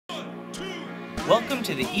Welcome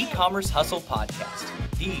to the E-Commerce Hustle Podcast,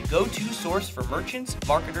 the go-to source for merchants,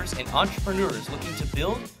 marketers, and entrepreneurs looking to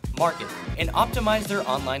build, market, and optimize their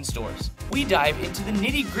online stores. We dive into the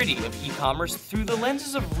nitty-gritty of e-commerce through the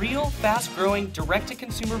lenses of real, fast-growing,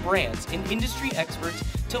 direct-to-consumer brands and industry experts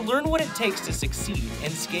to learn what it takes to succeed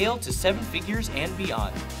and scale to 7 figures and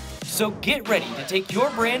beyond. So get ready to take your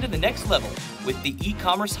brand to the next level with the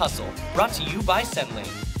E-Commerce Hustle, brought to you by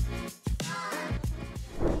Sendlane.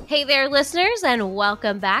 Hey there, listeners, and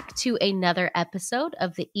welcome back to another episode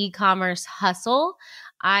of the E-Commerce Hustle.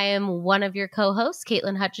 I am one of your co-hosts,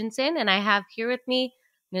 Caitlin Hutchinson, and I have here with me,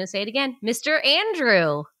 I'm going to say it again, Mr.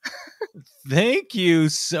 Andrew. Thank you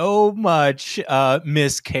so much,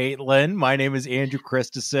 Miss Caitlin. My name is Andrew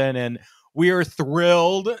Christison, and we are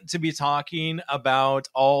thrilled to be talking about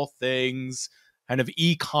all things kind of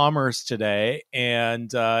e-commerce today,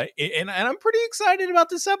 and I'm pretty excited about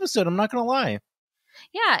this episode. I'm not going to lie.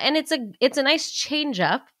 Yeah, and it's a nice change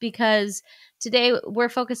up because today we're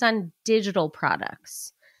focused on digital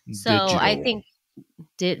products. So I think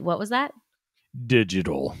what was that?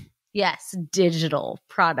 Digital. Yes, digital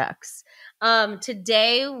products.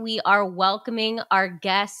 Today we are welcoming our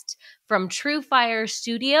guest from TrueFire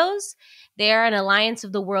Studios. They are an alliance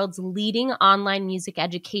of the world's leading online music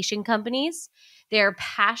education companies. They're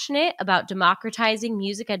passionate about democratizing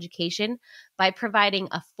music education by providing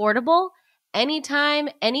affordable, anytime,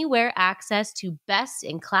 anywhere access to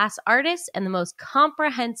best-in-class artists and the most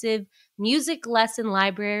comprehensive music lesson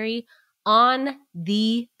library on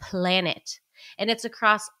the planet. And it's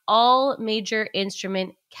across all major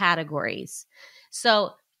instrument categories.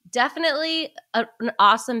 So definitely an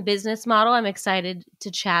awesome business model I'm excited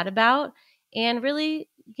to chat about, and really,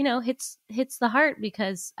 hits the heart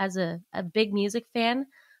because as a big music fan,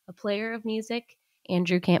 a player of music,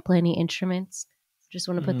 Andrew can't play any instruments. Just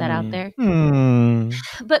want to put that out there.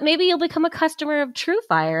 But maybe you'll become a customer of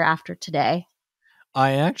TrueFire after today.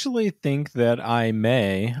 I actually think that I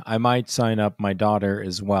might sign up my daughter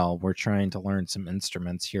as well. We're trying to learn some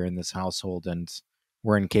instruments here in this household, and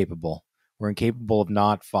we're incapable. We're incapable of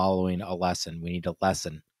not following a lesson. We need a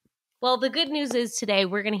lesson. Well, the good news is today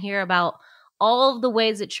we're going to hear about all of the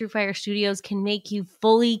ways that TrueFire Studios can make you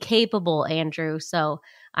fully capable, Andrew. So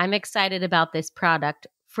I'm excited about this product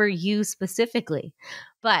for you specifically.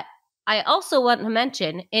 But I also want to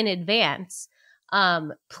mention in advance,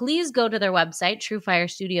 please go to their website,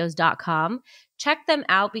 TrueFireStudios.com. Check them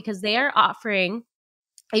out because they are offering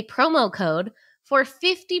a promo code for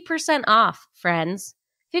 50% off, friends.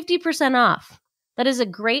 50% off. That is a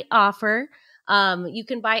great offer. You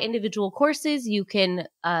can buy individual courses. You can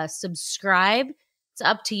subscribe. It's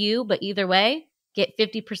up to you. But either way, get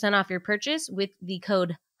 50% off your purchase with the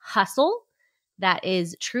code HUSTLE. That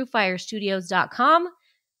is TrueFireStudios.com.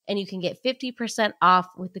 And you can get 50% off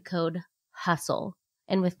with the code HUSTLE.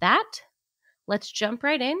 And with that, let's jump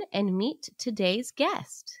right in and meet today's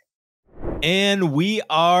guest. And we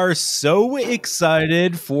are so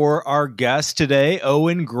excited for our guest today,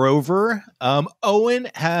 Owen Grover. Owen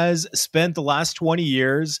has spent the last 20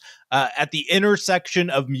 years at the intersection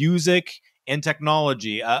of music and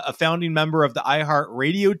technology, a founding member of the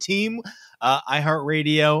iHeartRadio team.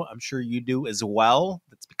 iHeartRadio, I'm sure you do as well.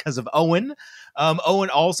 That's because of Owen. Owen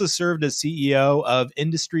also served as CEO of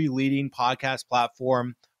industry-leading podcast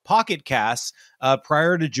platform Pocket Casts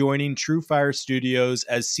prior to joining TrueFire Studios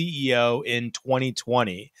as CEO in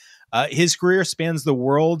 2020. His career spans the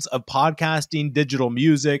worlds of podcasting, digital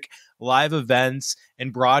music, live events,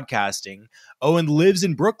 and broadcasting. Owen lives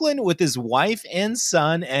in Brooklyn with his wife and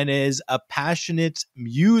son and is a passionate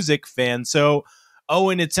music fan. So,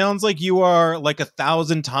 Owen, it sounds like you are like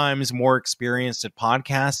 1,000 times more experienced at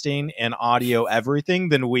podcasting and audio everything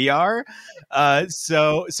than we are.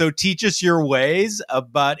 So teach us your ways.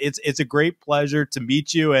 But it's a great pleasure to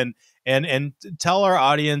meet you and tell our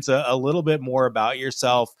audience a little bit more about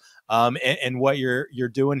yourself and what you're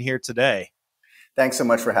doing here today. Thanks so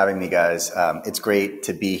much for having me, guys. It's great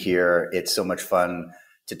to be here. It's so much fun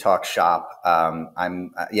to talk shop.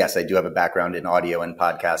 Yes, I do have a background in audio and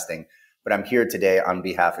podcasting. But I'm here today on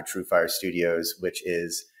behalf of TrueFire Studios, which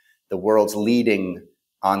is the world's leading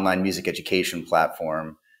online music education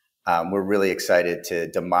platform. We're really excited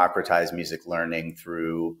to democratize music learning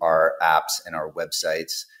through our apps and our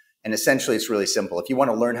websites. And essentially, it's really simple. If you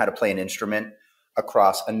want to learn how to play an instrument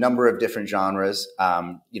across a number of different genres,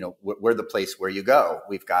 we're the place where you go.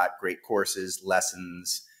 We've got great courses,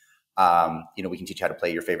 lessons. We can teach you how to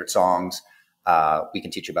play your favorite songs. We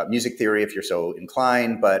can teach you about music theory if you're so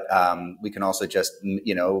inclined, but we can also just,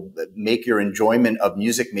 make your enjoyment of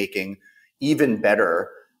music making even better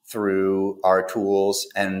through our tools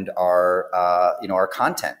and our our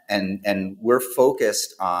content, and we're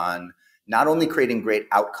focused on not only creating great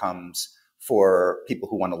outcomes for people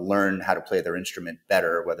who want to learn how to play their instrument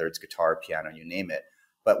better, whether it's guitar, piano, you name it,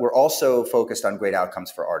 but we're also focused on great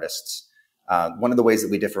outcomes for artists. One of the ways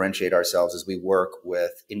that we differentiate ourselves is we work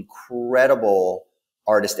with incredible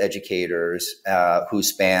artist educators who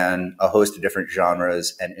span a host of different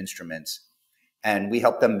genres and instruments, and we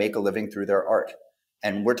help them make a living through their art.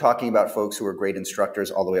 And we're talking about folks who are great instructors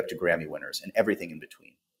all the way up to Grammy winners and everything in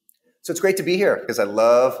between. So it's great to be here because I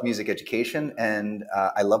love music education and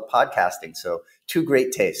I love podcasting. So two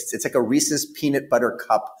great tastes. It's like a Reese's peanut butter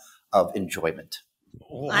cup of enjoyment.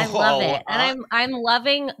 I love it. And I'm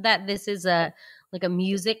loving that this is a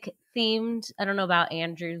music themed. I don't know about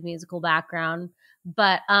Andrew's musical background,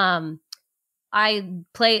 but I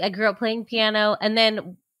grew up playing piano, and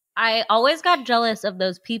then I always got jealous of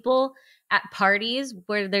those people at parties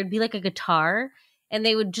where there'd be like a guitar and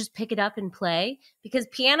they would just pick it up and play, because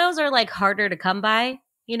pianos are like harder to come by,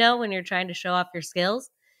 when you're trying to show off your skills.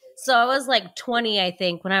 So I was like 20, I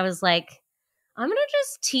think, when I was like, I'm going to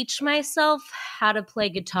just teach myself how to play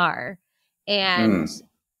guitar. And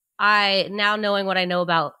I, now knowing what I know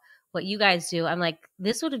about what you guys do, I'm like,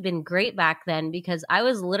 this would have been great back then, because I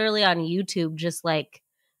was literally on YouTube just like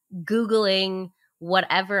Googling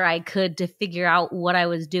whatever I could to figure out what I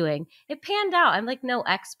was doing. It panned out. I'm like no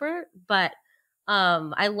expert, but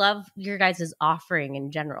I love your guys' offering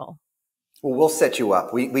in general. Well, we'll set you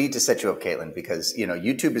up. We need to set you up, Caitlin, because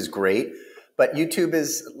YouTube is great, but YouTube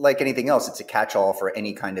is like anything else. It's a catch-all for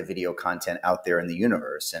any kind of video content out there in the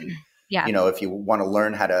universe. And yeah, if you want to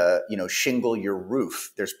learn how to shingle your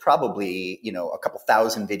roof, there's probably a couple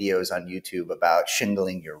thousand videos on YouTube about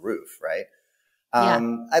shingling your roof, right?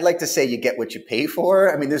 I'd like to say you get what you pay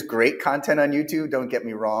for. I mean, there's great content on YouTube, don't get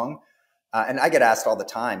me wrong. And I get asked all the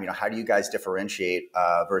time, how do you guys differentiate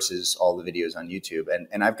versus all the videos on YouTube?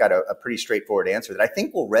 And I've got a pretty straightforward answer that I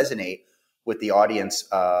think will resonate with the audience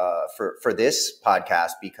for this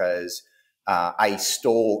podcast, because I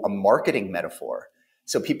stole a marketing metaphor.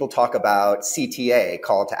 So people talk about CTA,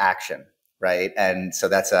 call to action, right? And so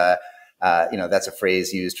that's that's a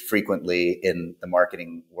phrase used frequently in the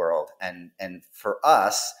marketing world. And for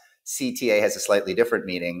us, CTA has a slightly different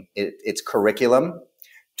meaning. It's curriculum,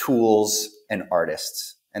 tools, and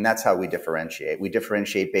artists. And that's how we differentiate. We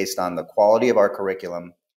differentiate based on the quality of our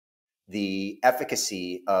curriculum, the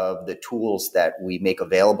efficacy of the tools that we make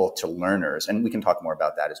available to learners. And we can talk more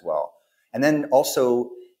about that as well. And then also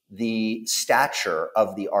the stature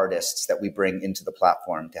of the artists that we bring into the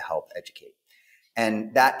platform to help educate.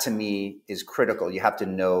 And that to me is critical. You have to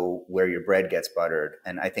know where your bread gets buttered.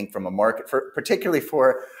 And I think from a market, particularly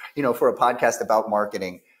for a podcast about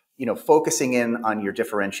marketing, focusing in on your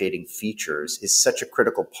differentiating features is such a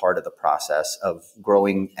critical part of the process of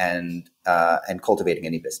growing and cultivating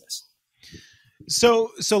any business.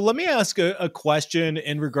 So let me ask a question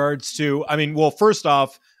in regards to, first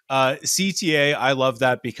off, CTA, I love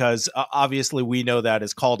that because obviously we know that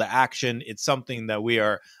as call to action. It's something that we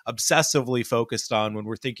are obsessively focused on when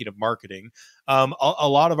we're thinking of marketing. A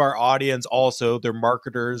lot of our audience also, they're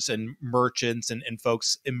marketers and merchants and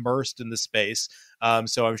folks immersed in the space.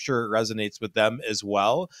 So I'm sure it resonates with them as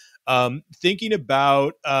well. Thinking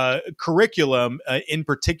about curriculum in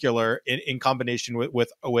particular, in combination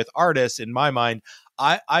with artists, in my mind,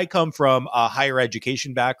 I come from a higher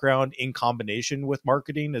education background in combination with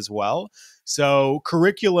marketing as well. So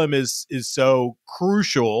curriculum is so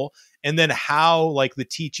crucial. And then how like the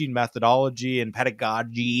teaching methodology and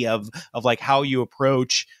pedagogy of like how you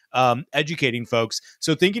approach educating folks.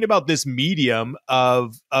 So thinking about this medium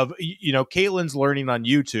of Caitlin's learning on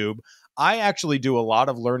YouTube. I actually do a lot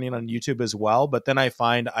of learning on YouTube as well, but then I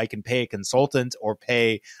find I can pay a consultant or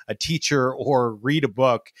pay a teacher or read a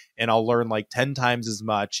book, and I'll learn like 10 times as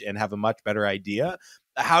much and have a much better idea.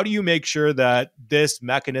 How do you make sure that this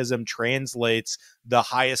mechanism translates the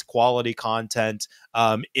highest quality content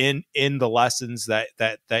in the lessons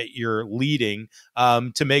that you're leading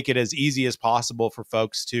to make it as easy as possible for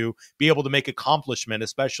folks to be able to make accomplishment,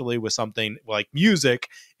 especially with something like music,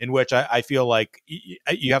 in which I feel like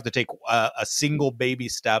you have to take a single baby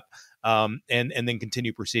step and then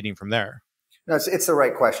continue proceeding from there? No, it's the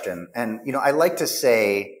right question. And, I like to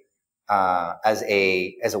say, as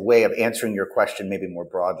a way of answering your question, maybe more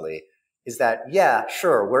broadly, is that, yeah,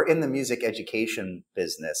 sure, we're in the music education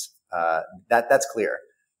business. That's clear.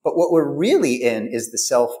 But what we're really in is the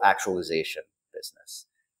self-actualization business.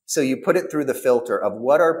 So you put it through the filter of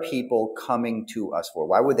what are people coming to us for?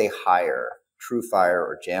 Why would they hire TrueFire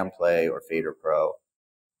or Jamplay or Fader Pro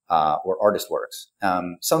or Artist Works?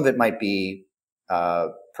 Some of it might be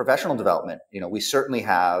professional development, we certainly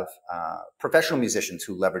have professional musicians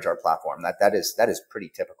who leverage our platform. That is pretty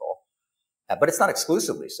typical, but it's not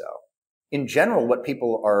exclusively so. In general, what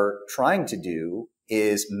people are trying to do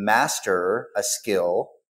is master a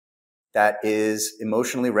skill that is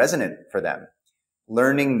emotionally resonant for them.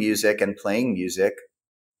 Learning music and playing music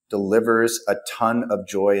delivers a ton of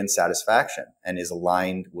joy and satisfaction and is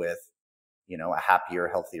aligned with, a happier,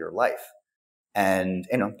 healthier life. And,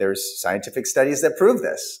 there's scientific studies that prove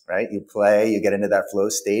this, right? You play, you get into that flow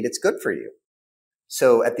state, it's good for you.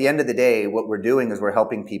 So at the end of the day, what we're doing is we're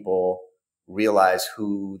helping people realize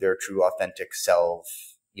who their true authentic self,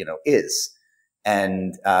 is.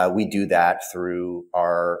 And, we do that through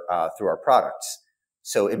our products.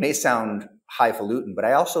 So it may sound highfalutin, but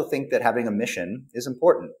I also think that having a mission is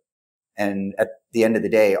important. And at the end of the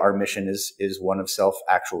day, our mission is one of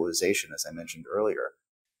self-actualization, as I mentioned earlier.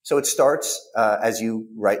 So it starts, as you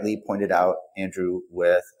rightly pointed out, Andrew,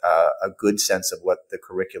 with a good sense of what the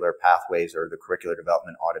curricular pathways or the curricular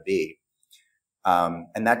development ought to be.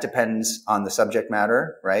 And that depends on the subject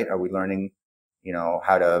matter, right? Are we learning,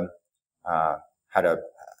 how to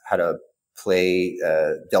play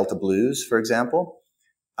Delta blues, for example?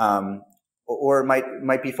 Or it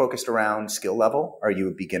might be focused around skill level. Are you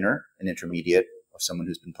a beginner, an intermediate, or someone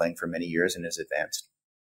who's been playing for many years and is advanced?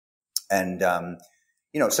 And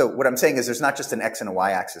so what I'm saying is there's not just an X and a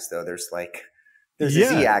Y axis, though. There's a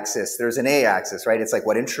Z axis, there's an A axis, right? It's like,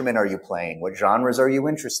 what instrument are you playing? What genres are you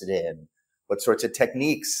interested in? What sorts of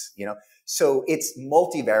techniques, So it's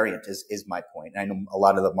multivariate is my point. I know a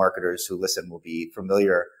lot of the marketers who listen will be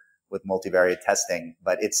familiar with multivariate testing,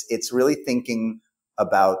 but it's really thinking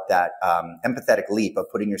about that empathetic leap of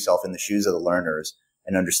putting yourself in the shoes of the learners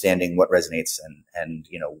and understanding what resonates and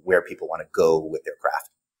where people want to go with their craft.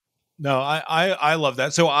 No, I love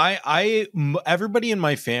that. So everybody in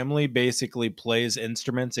my family basically plays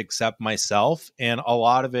instruments except myself. And a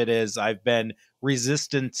lot of it is I've been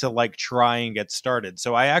resistant to try and get started.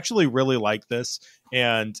 So I actually really like this.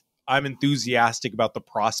 And I'm enthusiastic about the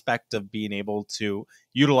prospect of being able to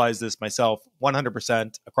utilize this myself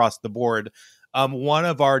 100% across the board. One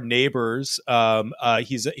of our neighbors,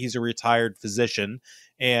 he's a retired physician,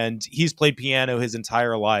 and he's played piano his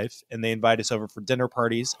entire life. And they invite us over for dinner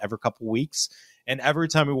parties every couple weeks. And every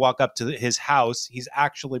time we walk up to his house, he's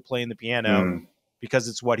actually playing the piano because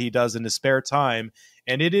it's what he does in his spare time.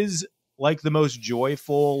 And it is the most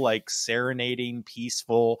joyful, serenading,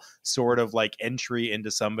 peaceful sort of entry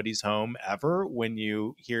into somebody's home ever when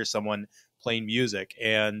you hear someone playing music.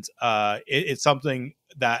 And it's something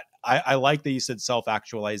that I like that you said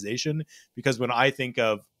self-actualization, because when I think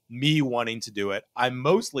of me wanting to do it, I'm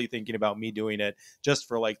mostly thinking about me doing it just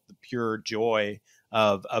for the pure joy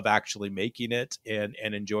of actually making it and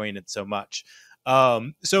enjoying it so much.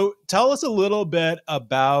 So tell us a little bit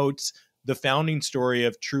about the founding story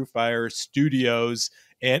of TrueFire Studios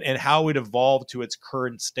and how it evolved to its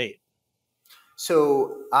current state.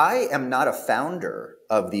 So I am not a founder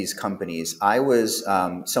of these companies. I was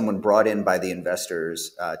someone brought in by the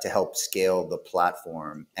investors to help scale the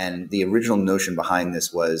platform. And the original notion behind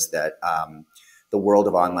this was that the world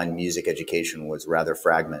of online music education was rather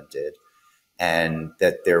fragmented, and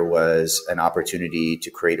that there was an opportunity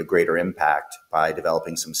to create a greater impact by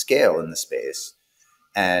developing some scale in the space.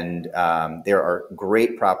 And there are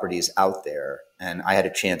great properties out there. And I had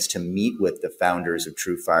a chance to meet with the founders of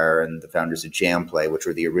TrueFire and the founders of Jamplay, which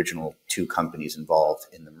were the original two companies involved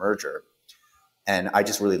in the merger. And I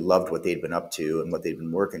just really loved what they'd been up to and what they'd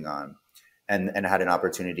been working on. And had an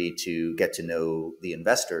opportunity to get to know the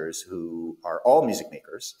investors, who are all music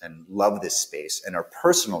makers and love this space and are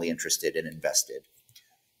personally interested and invested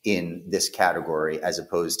in this category, as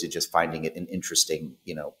opposed to just finding it an interesting,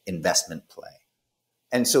 investment play.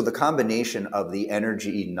 And so the combination of the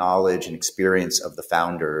energy, knowledge, and experience of the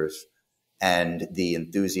founders and the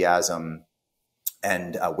enthusiasm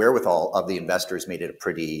and wherewithal of the investors made it a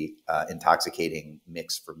pretty intoxicating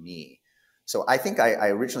mix for me. So I think I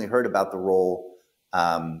originally heard about the role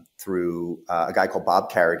through a guy called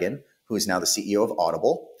Bob Carrigan, who is now the CEO of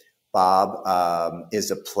Audible. Bob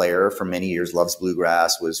is a player for many years, loves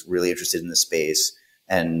bluegrass, was really interested in the space,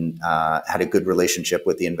 and had a good relationship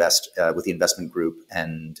with the investment group.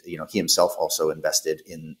 And, he himself also invested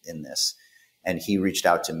in this. And he reached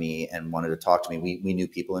out to me and wanted to talk to me. We knew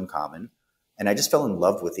people in common. And I just fell in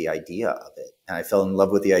love with the idea of it. And I fell in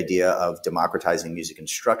love with the idea of democratizing music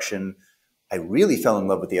instruction. I really fell in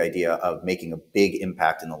love with the idea of making a big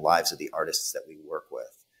impact in the lives of the artists that we work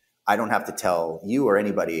with. I don't have to tell you or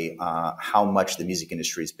anybody how much the music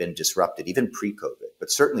industry has been disrupted, even pre-COVID,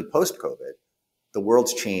 but certainly post-COVID. The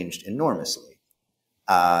world's changed enormously.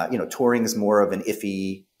 Touring is more of an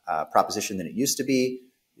iffy proposition than it used to be.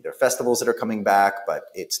 There are festivals that are coming back, but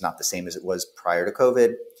it's not the same as it was prior to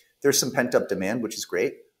COVID. There's some pent up demand, which is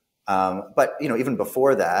great. But even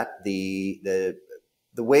before that, the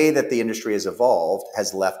way that the industry has evolved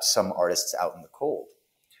has left some artists out in the cold.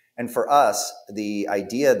 And for us, the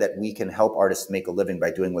idea that we can help artists make a living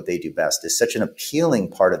by doing what they do best is such an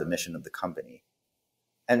appealing part of the mission of the company.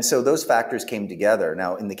 And so those factors came together.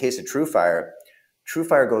 Now, in the case of TrueFire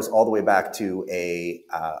goes all the way back to a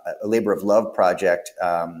labor of love project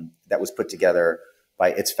that was put together by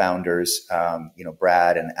its founders,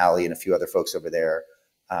 Brad and Ali and a few other folks over there.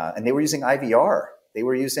 And they were using IVR. They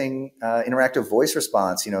were using interactive voice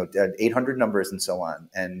response, 800 numbers and so on.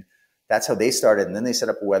 And that's how they started. And then they set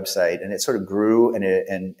up a website, and it sort of grew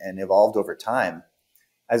and evolved over time.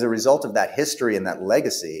 As a result of that history and that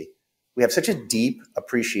legacy, we have such a deep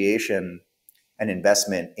appreciation and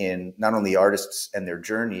investment in not only artists and their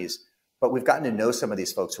journeys, but we've gotten to know some of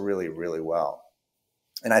these folks really, really well.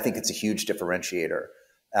 And I think it's a huge differentiator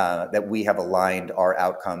that we have aligned our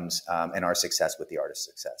outcomes and our success with the artist's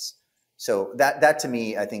success. So that to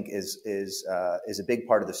me, I think is a big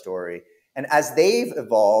part of the story. And as they've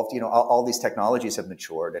evolved, all these technologies have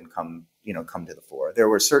matured and come to the fore. There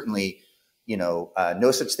were certainly,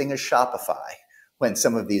 no such thing as Shopify when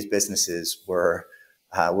some of these businesses were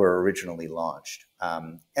originally launched.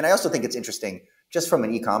 And I also think it's interesting, just from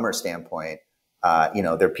an e-commerce standpoint,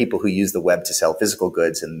 there are people who use the web to sell physical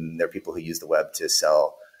goods, and there are people who use the web to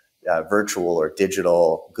sell virtual or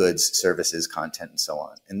digital goods, services, content, and so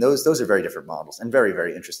on. And those are very different models and very,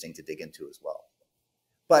 very interesting to dig into as well.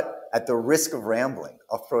 But at the risk of rambling,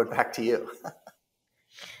 I'll throw it back to you.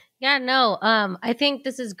 Yeah, no, I think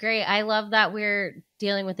this is great. I love that we're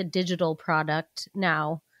dealing with a digital product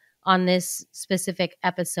now on this specific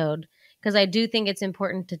episode, because I do think it's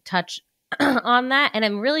important to touch on that. And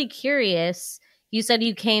I'm really curious, you said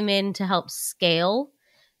you came in to help scale.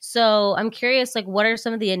 So I'm curious, what are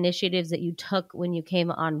some of the initiatives that you took when you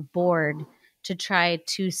came on board to try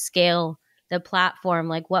to scale the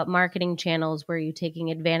platform? What marketing channels were you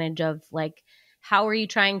taking advantage of? How are you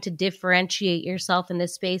trying to differentiate yourself in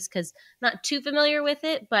this space? Because I'm not too familiar with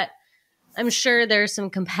it, but I'm sure there's some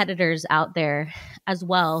competitors out there as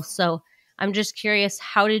well. So I'm just curious,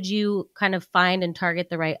 how did you kind of find and target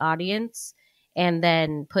the right audience and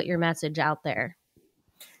then put your message out there?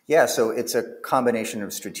 Yeah, so it's a combination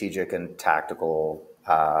of strategic and tactical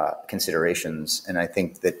considerations. And I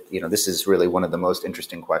think that, this is really one of the most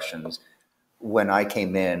interesting questions. When I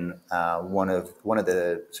came in, one of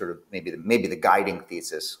the sort of maybe the guiding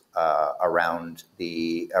thesis around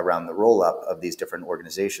the roll up of these different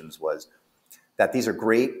organizations was that these are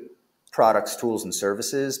great products, tools, and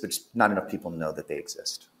services, but just not enough people know that they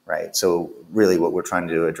exist, right? So really, what we're trying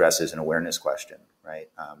to address is an awareness question, right?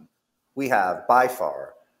 We have by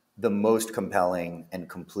far the most compelling and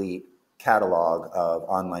complete catalog of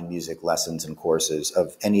online music lessons and courses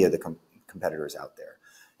of any of the competitors out there.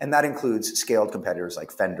 And that includes scaled competitors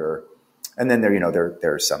like Fender. And then there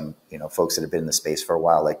are some, folks that have been in the space for a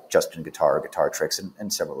while, like Justin Guitar Tricks,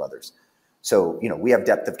 and several others. So, we have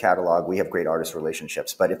depth of catalog, we have great artist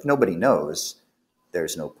relationships, but if nobody knows,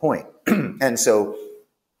 there's no point. And so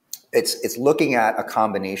it's looking at a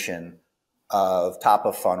combination of top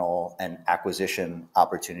of funnel and acquisition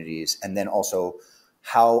opportunities. And then also,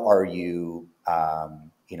 how are you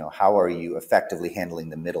effectively handling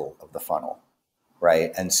the middle of the funnel?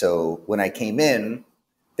 Right. And so when I came in,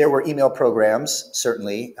 there were email programs,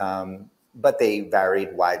 certainly, but they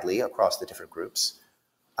varied widely across the different groups.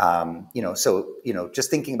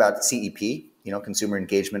 Just thinking about CEP, consumer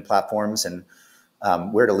engagement platforms, and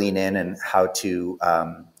where to lean in and how to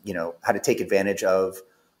take advantage of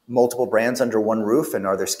multiple brands under one roof, and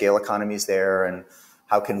are there scale economies there, and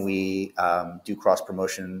how can we do cross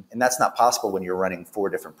promotion? And that's not possible when you're running 4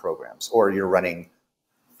 different programs, or you're running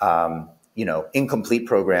incomplete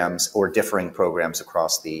programs or differing programs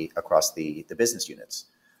across the business units.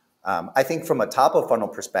 I think from a top of funnel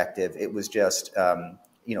perspective, it was just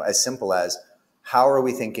as simple as, how are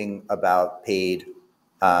we thinking about paid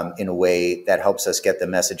in a way that helps us get the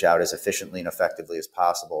message out as efficiently and effectively as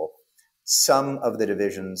possible. Some of the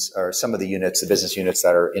divisions, or some of the units, the business units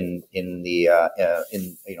that are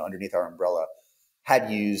underneath our umbrella,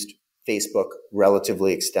 had used Facebook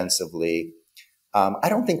relatively extensively. I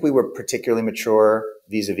don't think we were particularly mature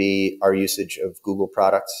vis-a-vis our usage of Google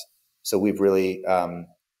products. So we've really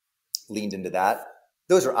leaned into that.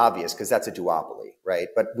 Those are obvious because that's a duopoly, right?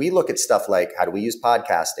 But we look at stuff like, how do we use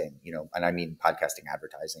podcasting? And I mean podcasting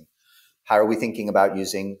advertising. How are we thinking about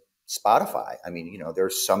using Spotify? I mean,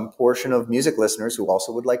 there's some portion of music listeners who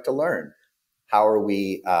also would like to learn. How are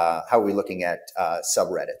we looking at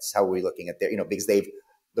subreddits? How are we looking at their, because the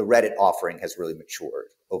Reddit offering has really matured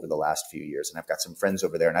over the last few years. And I've got some friends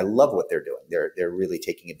over there and I love what they're doing. They're really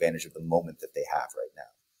taking advantage of the moment that they have right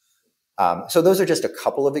now. So those are just a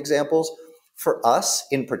couple of examples. For us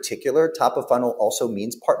in particular, top of funnel also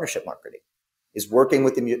means partnership marketing, is working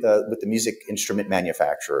with the music instrument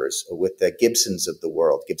manufacturers, with the Gibsons of the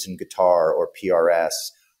world, Gibson Guitar or PRS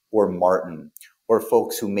or Martin, or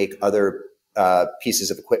folks who make other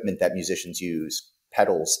pieces of equipment that musicians use,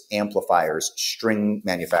 pedals, amplifiers, string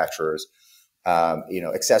manufacturers,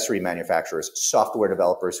 accessory manufacturers, software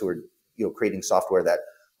developers who are, creating software that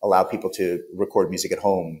allow people to record music at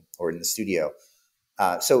home or in the studio.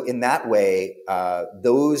 So in that way,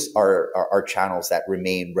 those are channels that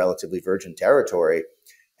remain relatively virgin territory.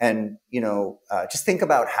 And, just think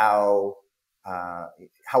about how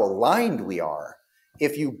aligned we are.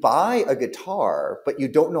 If you buy a guitar, but you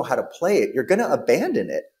don't know how to play it, you're going to abandon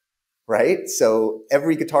it, right? So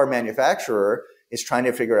every guitar manufacturer is trying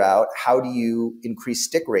to figure out, how do you increase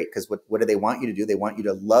stick rate? Because what do they want you to do? They want you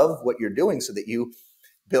to love what you're doing so that you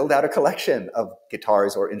build out a collection of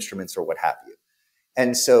guitars or instruments or what have you.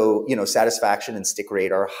 And so, satisfaction and stick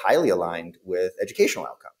rate are highly aligned with educational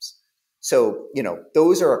outcomes. So,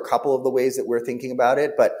 those are a couple of the ways that we're thinking about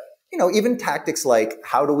it. But, even tactics like,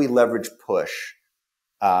 how do we leverage push?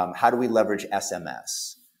 How do we leverage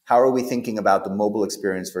SMS? How are we thinking about the mobile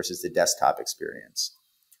experience versus the desktop experience?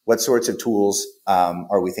 What sorts of tools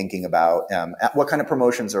are we thinking about? What kind of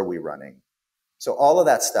promotions are we running? So all of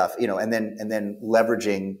that stuff, and then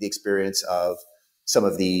leveraging the experience of some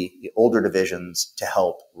of the older divisions to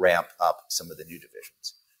help ramp up some of the new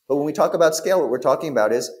divisions. But when we talk about scale, what we're talking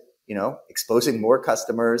about is, exposing more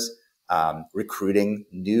customers, recruiting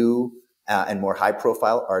new and more high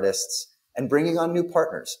profile artists, and bringing on new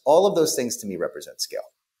partners. All of those things to me represent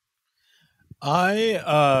scale.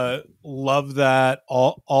 I love that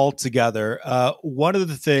all together. One of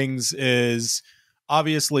the things is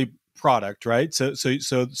obviously product, right? So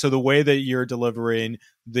the way that you're delivering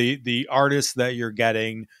the artists that you're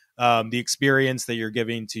getting, the experience that you're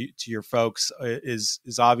giving to your folks is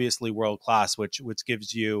obviously world class, which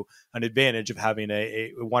gives you an advantage of having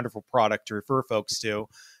a wonderful product to refer folks to.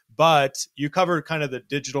 But you covered kind of the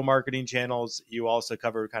digital marketing channels. You also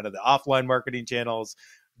covered kind of the offline marketing channels,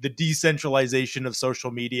 the decentralization of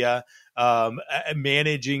social media,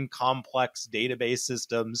 managing complex database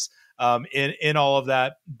systems, in all of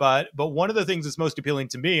that. But one of the things that's most appealing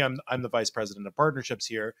to me, I'm the vice president of partnerships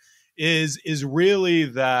here, is really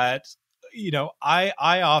that, I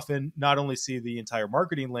often not only see the entire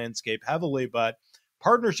marketing landscape heavily, but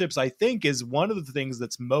partnerships, I think, is one of the things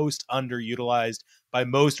that's most underutilized by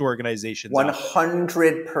most organizations.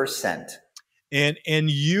 100%. And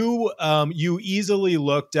you easily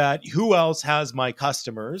looked at who else has my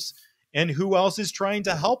customers and who else is trying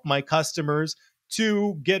to help my customers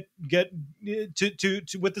to get to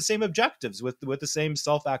with the same objectives, with the same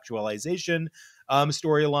self-actualization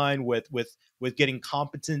storyline, with getting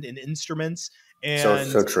competent in instruments. And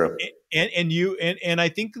so true. And I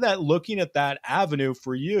think that looking at that avenue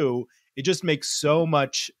for you, it just makes so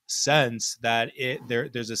much sense that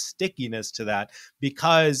there's a stickiness to that,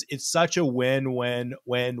 because it's such a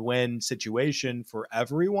win-win situation for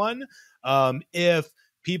everyone. If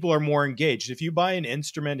people are more engaged, if you buy an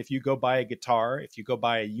instrument, if you go buy a guitar, if you go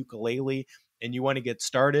buy a ukulele, and you want to get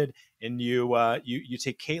started, and you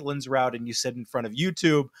take Caitlin's route and you sit in front of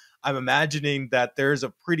YouTube, I'm imagining that there's a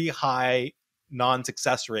pretty high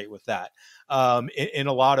non-success rate with that in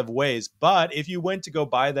a lot of ways. But if you went to go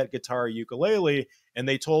buy that guitar or ukulele and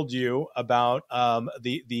they told you about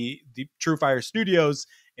the TrueFire Studios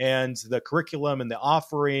and the curriculum and the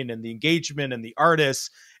offering and the engagement and the artists,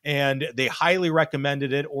 and they highly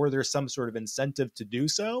recommended it, or there's some sort of incentive to do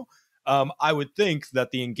so, I would think that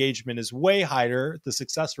the engagement is way higher, the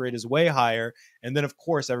success rate is way higher, and then of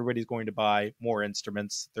course everybody's going to buy more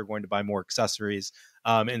instruments, they're going to buy more accessories,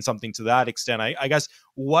 and something to that extent. I guess,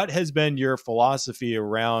 what has been your philosophy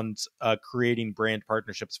around creating brand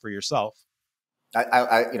partnerships for yourself?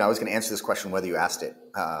 I was going to answer this question whether you asked it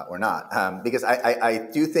or not, because I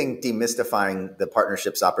do think demystifying the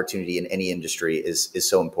partnerships opportunity in any industry is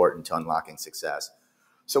so important to unlocking success.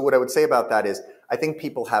 So what I would say about that is, I think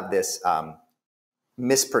people have this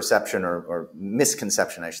misperception or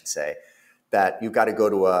misconception, I should say, that you've got to go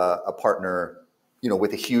to a partner,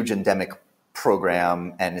 with a huge endemic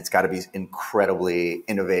program, and it's got to be incredibly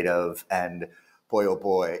innovative, and boy, oh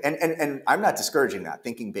boy. And I'm not discouraging that.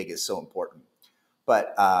 Thinking big is so important.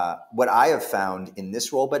 But what I have found in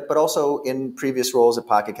this role, but also in previous roles at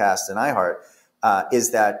Pocket Cast and iHeart,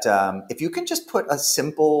 is that if you can just put a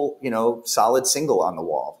simple, solid single on the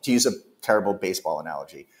wall, to use a terrible baseball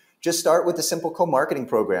analogy, just start with a simple co-marketing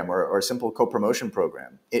program or a simple co-promotion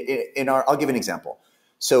program. I'll give an example.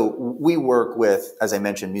 So we work with, as I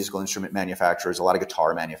mentioned, musical instrument manufacturers, a lot of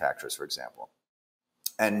guitar manufacturers, for example.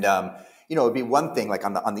 And it'd be one thing, like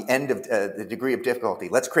on the end of the degree of difficulty,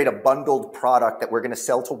 let's create a bundled product that we're going to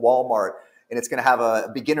sell to Walmart, and it's going to have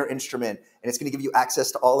a beginner instrument, and it's going to give you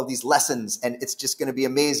access to all of these lessons, and it's just going to be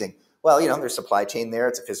amazing. Well, there's supply chain there.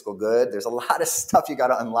 It's a physical good. There's a lot of stuff you got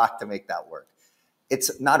to unlock to make that work.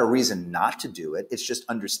 It's not a reason not to do it. It's just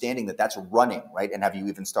understanding that that's running, right? And have you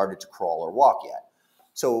even started to crawl or walk yet?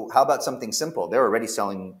 So how about something simple? They're already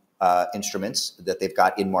selling instruments that they've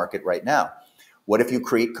got in market right now. What if you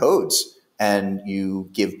create codes and you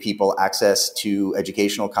give people access to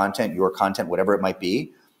educational content, your content, whatever it might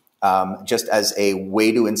be, just as a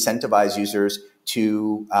way to incentivize users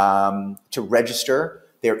to register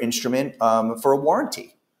their instrument for a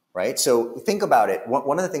warranty? Right. So think about it.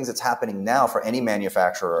 One of the things that's happening now for any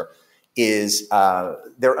manufacturer is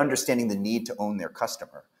they're understanding the need to own their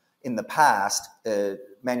customer. In the past,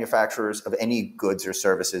 manufacturers of any goods or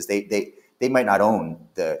services, they might not own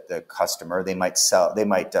the customer. They might sell to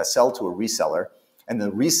a reseller, and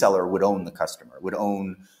the reseller would own the customer, would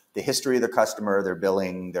own the history of the customer, their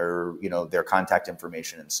billing, their contact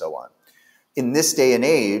information, and so on. In this day and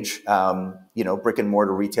age, brick and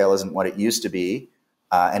mortar retail isn't what it used to be.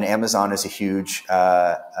 And Amazon is a huge,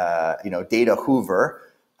 data hoover.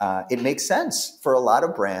 It makes sense for a lot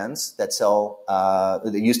of brands that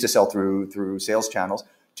used to sell through sales channels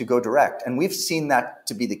to go direct. And we've seen that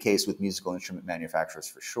to be the case with musical instrument manufacturers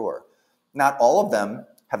for sure. Not all of them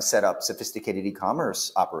have set up sophisticated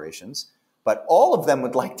e-commerce operations, but all of them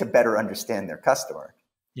would like to better understand their customer.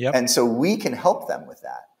 Yep. And so we can help them with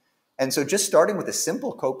that. And so just starting with a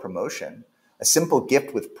simple co-promotion, a simple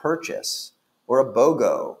gift with purchase, or a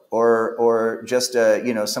BOGO, or just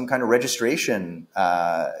some kind of registration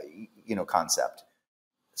concept.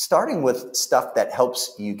 Starting with stuff that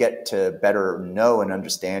helps you get to better know and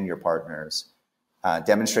understand your partners,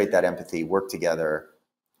 demonstrate that empathy, work together,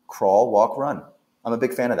 crawl, walk, run. I'm a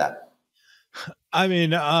big fan of that. I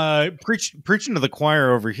mean, preaching to the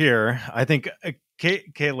choir over here. I think,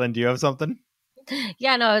 Caitlin, do you have something?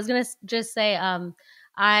 Yeah, no, I was gonna just say,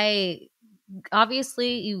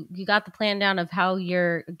 obviously you got the plan down of how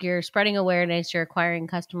you're spreading awareness, you're acquiring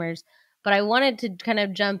customers, but I wanted to kind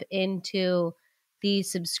of jump into the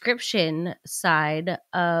subscription side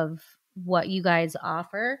of what you guys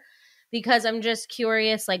offer, because I'm just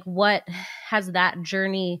curious, like, what has that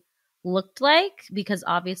journey looked like? Because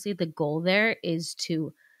obviously the goal there is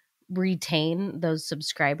to retain those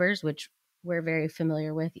subscribers, which we're very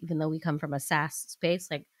familiar with, even though we come from a SaaS space.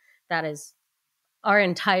 Like, that is our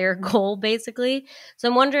entire goal, basically. So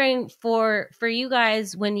I'm wondering, for you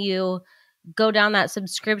guys, when you go down that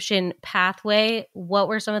subscription pathway, what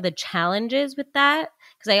were some of the challenges with that?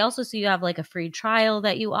 Because I also see you have like a free trial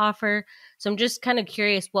that you offer. So I'm just kind of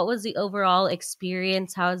curious, what was the overall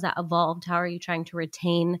experience? How has that evolved? How are you trying to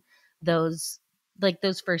retain those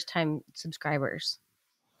first time subscribers?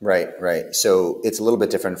 Right. So it's a little bit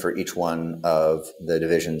different for each one of the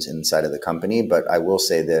divisions inside of the company, but I will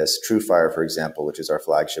say this: TrueFire, for example, which is our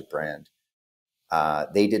flagship brand,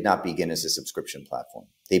 they did not begin as a subscription platform.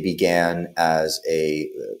 They began as in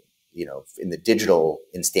the digital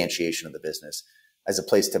instantiation of the business, as a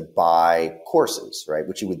place to buy courses, right,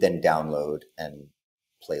 which you would then download and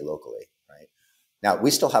play locally, right? Now, we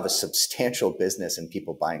still have a substantial business in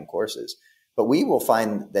people buying courses. But we will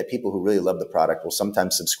find that people who really love the product will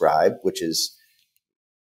sometimes subscribe, which is,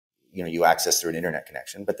 you access through an internet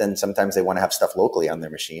connection, but then sometimes they want to have stuff locally on their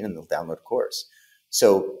machine and they'll download a course.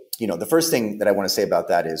 So, the first thing that I want to say about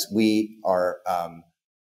that is we are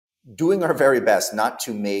doing our very best not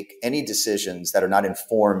to make any decisions that are not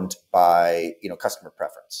informed by, customer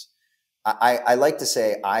preference. I like to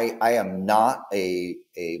say I am not a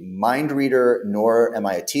mind reader, nor am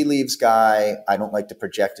I a tea leaves guy. I don't like to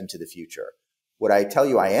project into the future. What I tell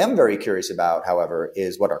you I am very curious about, however,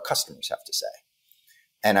 is what our customers have to say.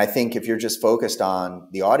 And I think if you're just focused on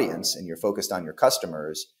the audience and you're focused on your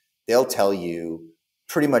customers, they'll tell you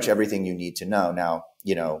pretty much everything you need to know. Now,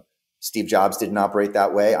 Steve Jobs didn't operate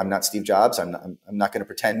that way. I'm not Steve Jobs. I'm not going to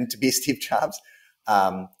pretend to be Steve Jobs.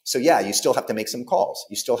 So yeah, you still have to make some calls.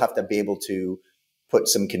 You still have to be able to put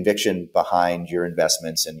some conviction behind your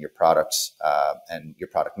investments and your products and your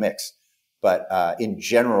product mix. But in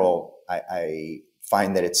general, I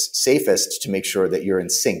find that it's safest to make sure that you're in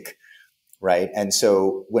sync, right? And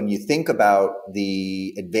so when you think about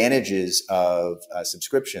the advantages of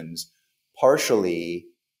subscriptions, partially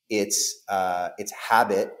it's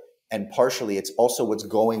habit, and partially it's also what's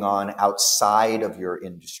going on outside of your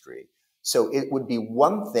industry. So it would be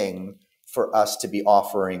one thing for us to be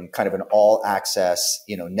offering kind of an all access,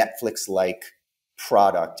 Netflix-like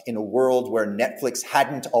product in a world where Netflix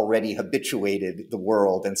hadn't already habituated the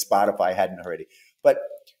world and Spotify hadn't already. But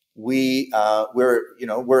we're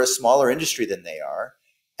a smaller industry than they are.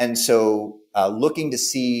 And so looking to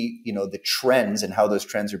see, the trends and how those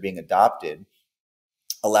trends are being adopted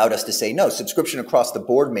allowed us to say, no, subscription across the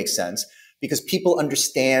board makes sense because people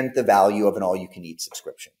understand the value of an all-you-can-eat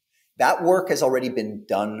subscription. That work has already been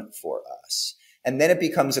done for us. And then it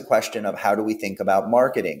becomes a question of how do we think about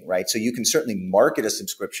marketing, right? So you can certainly market a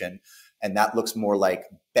subscription, and that looks more like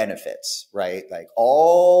benefits, right? Like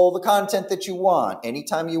all the content that you want,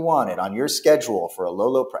 anytime you want it on your schedule for a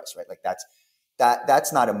low price, right? Like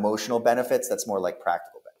that's not emotional benefits. That's more like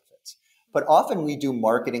practical benefits. But often we do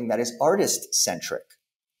marketing that is artist centric.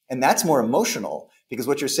 And that's more emotional because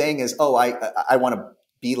what you're saying is, oh, I want to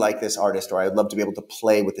be like this artist, or I'd love to be able to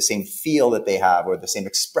play with the same feel that they have or the same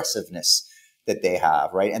expressiveness that they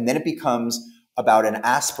have, right? And then it becomes about an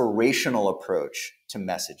aspirational approach to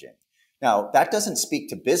messaging. Now, that doesn't speak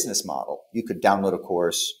to business model. You could download a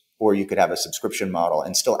course or you could have a subscription model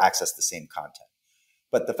and still access the same content.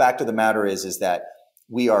 But the fact of the matter is that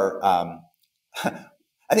we are,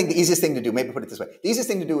 I think the easiest thing to do, maybe put it this way, the easiest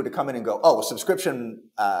thing to do would to come in and go, oh, subscription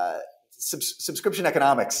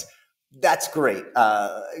economics, that's great.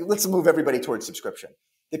 Let's move everybody towards subscription.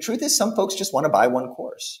 The truth is some folks just want to buy one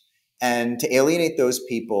course. And to alienate those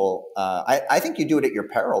people, I think you do it at your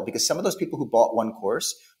peril because some of those people who bought one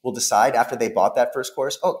course will decide after they bought that first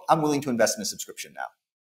course, oh, I'm willing to invest in a subscription now,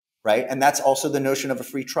 right? And that's also the notion of a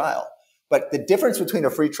free trial. But the difference between a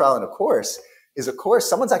free trial and a course is a course,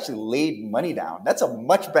 someone's actually laid money down. That's a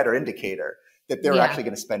much better indicator that they're actually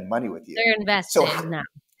going to spend money with you. They're invested now.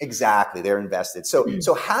 Exactly, they're invested.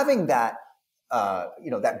 So having that,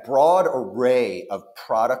 that broad array of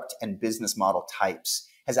product and business model types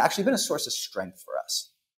has actually been a source of strength for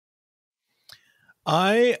us.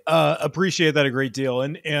 I appreciate that a great deal,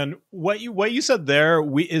 and what you said there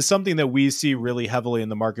is something that we see really heavily in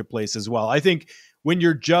the marketplace as well. I think when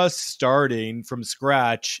you're just starting from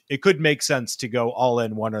scratch, it could make sense to go all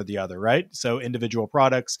in one or the other, right? So individual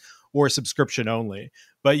products or subscription only.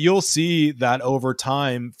 But you'll see that over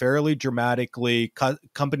time, fairly dramatically,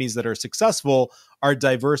 companies that are successful are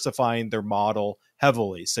diversifying their model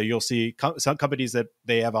heavily. So you'll see some companies that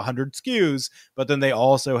they have 100 SKUs, but then they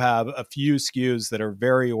also have a few SKUs that are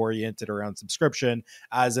very oriented around subscription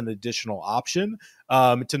as an additional option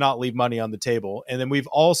to not leave money on the table. And then we've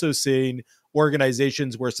also seen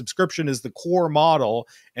organizations where subscription is the core model,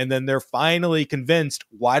 and then they're finally convinced,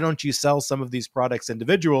 why don't you sell some of these products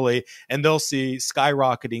individually? And they'll see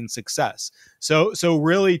skyrocketing success. So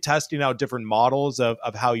really testing out different models of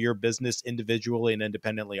how your business individually and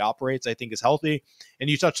independently operates, I think is healthy. And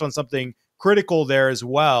you touched on something critical there as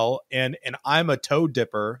well. And I'm a toe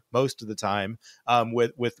dipper most of the time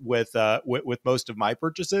with most of my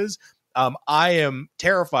purchases. I am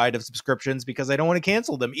terrified of subscriptions because I don't want to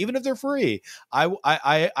cancel them, even if they're free.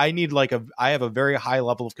 I need I have a very high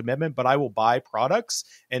level of commitment, but I will buy products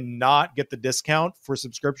and not get the discount for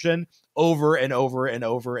subscription over and over and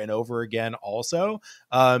over and over again also.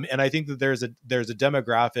 And I think that there's a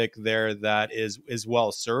demographic there that is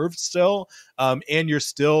well served still. And you're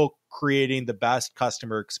still creating the best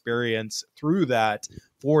customer experience through that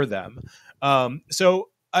for them. So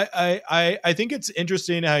I think it's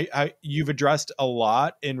interesting how you've addressed a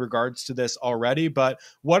lot in regards to this already, but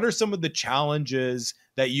what are some of the challenges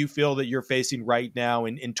that you feel that you're facing right now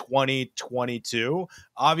in 2022?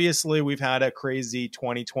 Obviously, we've had a crazy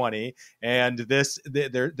 2020, and there's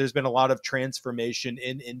been a lot of transformation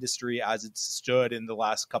in industry as it's stood in the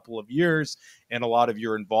last couple of years, and a lot of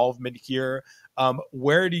your involvement here.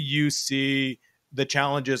 Where do you see the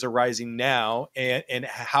challenges arising now, and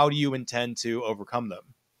how do you intend to overcome them?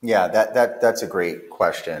 Yeah, that's a great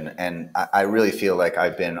question, and I really feel like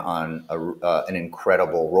I've been on an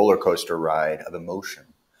incredible roller coaster ride of emotion.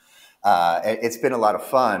 It's been a lot of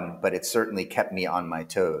fun, but it certainly kept me on my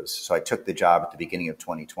toes. So I took the job at the beginning of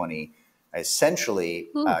 2020. I essentially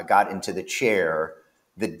got into the chair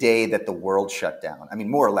the day that the world shut down. I mean,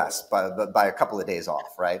 more or less, by a couple of days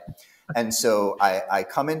off, right? And so I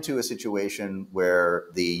come into a situation where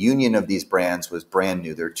the union of these brands was brand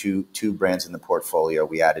new. There are two brands in the portfolio.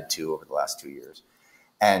 We added 2 over the last 2 years.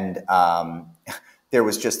 And there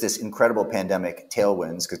was just this incredible pandemic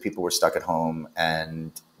tailwinds because people were stuck at home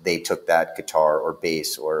and they took that guitar or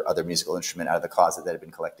bass or other musical instrument out of the closet that had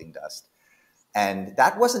been collecting dust. And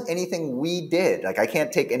that wasn't anything we did. Like, I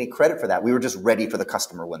can't take any credit for that. We were just ready for the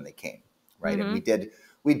customer when they came, right? And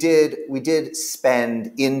we did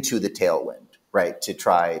spend into the tailwind, right, to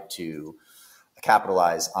try to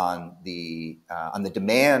capitalize on the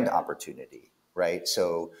demand opportunity, right?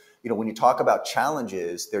 So, when you talk about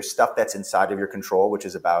challenges, there's stuff that's inside of your control, which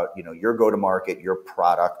is about, your go-to-market, your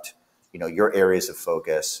product, your areas of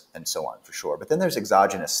focus, and so on, for sure. But then there's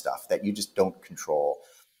exogenous stuff that you just don't control.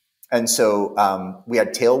 And so we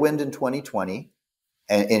had tailwind in 2020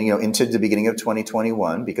 and into the beginning of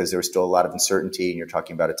 2021, because there was still a lot of uncertainty, and you're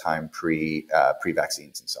talking about a time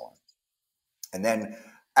pre-vaccines and so on. And then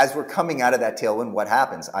as we're coming out of that tailwind, what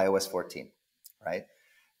happens? iOS 14, right?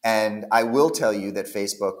 And I will tell you that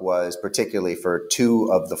Facebook was, particularly for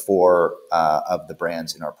 2 of the 4 of the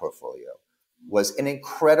brands in our portfolio, was an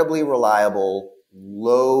incredibly reliable,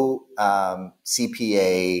 low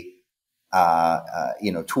CPA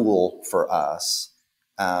tool for us.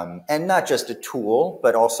 And not just a tool,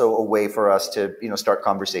 but also a way for us to, start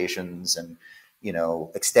conversations and,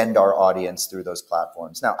 extend our audience through those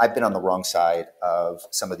platforms. Now, I've been on the wrong side of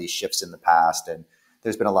some of these shifts in the past, and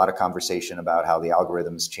there's been a lot of conversation about how the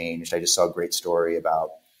algorithms changed. I just saw a great story about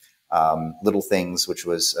Little Things, which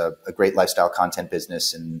was a great lifestyle content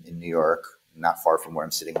business in New York, not far from where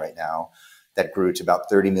I'm sitting right now, that grew to about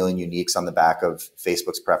 30 million uniques on the back of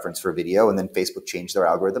Facebook's preference for video. And then Facebook changed their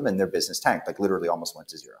algorithm and their business tanked, like literally almost went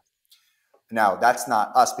to zero. Now, that's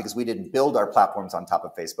not us, because we didn't build our platforms on top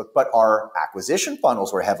of Facebook, but our acquisition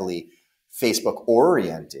funnels were heavily Facebook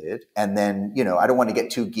oriented. And then, I don't want to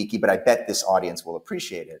get too geeky, but I bet this audience will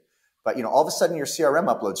appreciate it. But, all of a sudden your CRM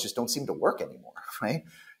uploads just don't seem to work anymore, right?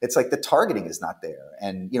 It's like the targeting is not there.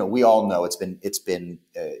 And, we all know it's been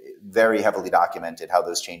very heavily documented how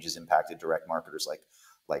those changes impacted direct marketers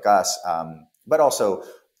like us. But also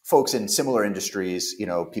folks in similar industries,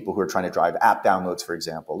 people who are trying to drive app downloads, for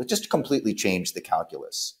example. It just completely changed the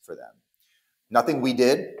calculus for them. Nothing we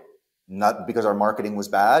did, not because our marketing was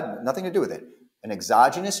bad, nothing to do with it. An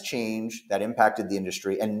exogenous change that impacted the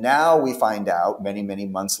industry. And now we find out many, many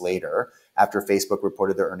months later, after Facebook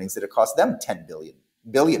reported their earnings, that it cost them $10 billion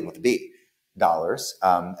with a B dollars.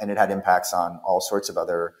 And it had impacts on all sorts of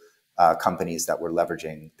other companies that were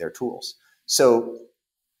leveraging their tools. So,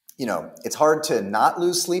 it's hard to not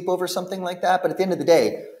lose sleep over something like that. But at the end of the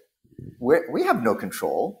day, we have no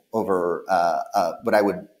control over what I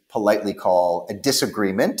would politely call a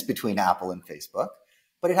disagreement between Apple and Facebook.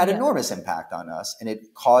 But it had enormous impact on us, and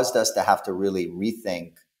it caused us to have to really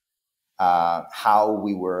rethink how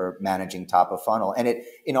we were managing top of funnel. And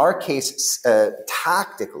in our case,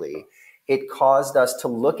 tactically, it caused us to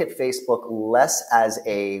look at Facebook less as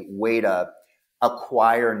a way to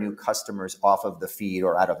acquire new customers off of the feed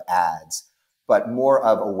or out of ads, but more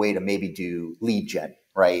of a way to maybe do lead gen,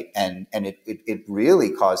 right? And it really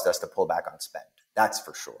caused us to pull back on spend. That's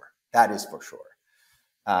for sure. That is for sure.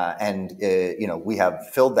 We have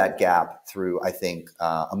filled that gap through, I think,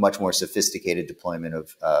 a much more sophisticated deployment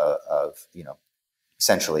of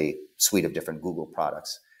essentially suite of different Google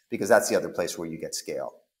products, because that's the other place where you get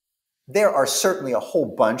scale. There are certainly a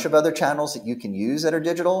whole bunch of other channels that you can use that are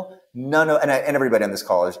digital. And everybody on this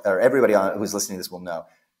call who's listening to this will know,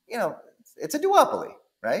 it's a duopoly,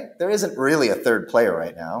 right? There isn't really a third player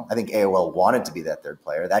right now. I think AOL wanted to be that third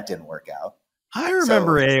player. That didn't work out. I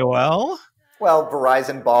remember AOL. Well,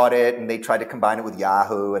 Verizon bought it and they tried to combine it with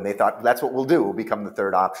Yahoo, and they thought that's what we'll do. We'll become the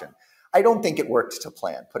third option. I don't think it worked to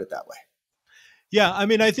plan, put it that way. Yeah, I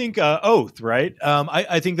mean, I think Oath, right?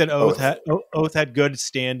 I think that Oath had good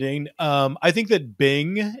standing. I think that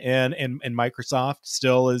Bing and Microsoft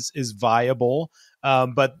still is viable,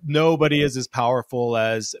 but nobody is as powerful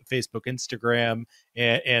as Facebook, Instagram,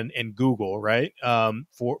 and Google, right?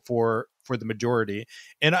 For the majority.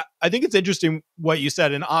 And I think it's interesting what you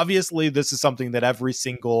said. And obviously, this is something that every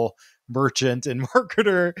single merchant and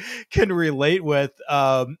marketer can relate with.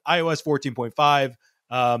 iOS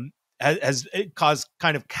 14.5 has caused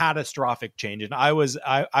kind of catastrophic change. And I was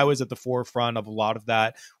at the forefront of a lot of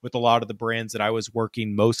that with a lot of the brands that I was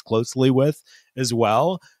working most closely with as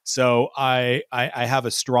well. So I have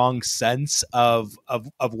a strong sense of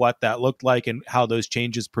what that looked like and how those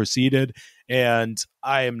changes proceeded. And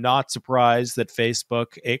I am not surprised that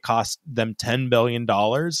Facebook, it cost them $10 billion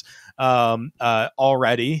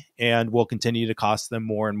already, and will continue to cost them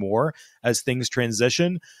more and more as things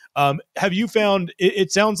transition. Have you found,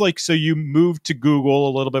 it sounds like, so you moved to Google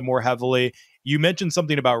a little bit more heavily. You mentioned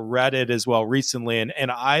something about Reddit as well recently,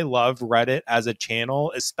 and I love Reddit as a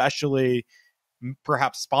channel, especially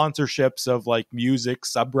perhaps sponsorships of like music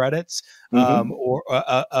subreddits, Mm-hmm. or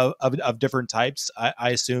of different types, I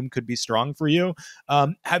assume could be strong for you.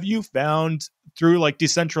 Have you found through like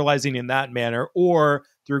decentralizing in that manner, or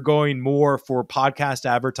through going more for podcast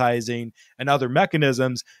advertising and other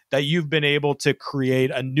mechanisms, that you've been able to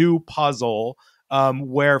create a new puzzle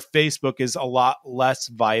where Facebook is a lot less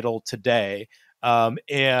vital today?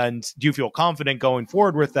 And do you feel confident going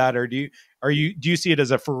forward with that, or do you see it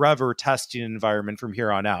as a forever testing environment from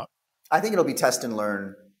here on out? I think it'll be test and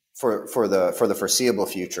learn for the foreseeable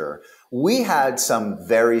future. We had some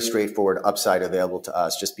very straightforward upside available to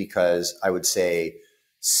us, just because I would say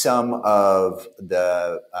some of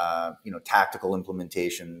the tactical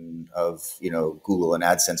implementation of Google and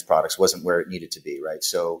AdSense products wasn't where it needed to be, right?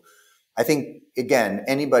 So I think, again,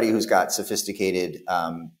 anybody who's got sophisticated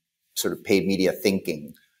sort of paid media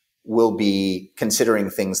thinking will be considering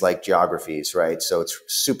things like geographies, right? So it's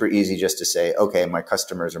super easy just to say, okay, my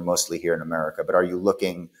customers are mostly here in America, but are you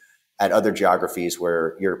looking at other geographies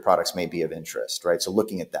where your products may be of interest, right? So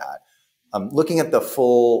looking at that, looking at the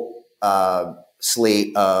full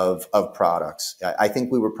slate of products, I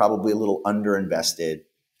think we were probably a little underinvested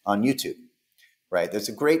on YouTube, right? There's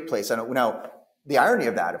a great place. I know now. The irony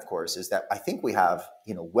of that, of course, is that I think we have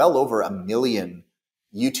well over 1 million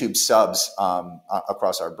YouTube subs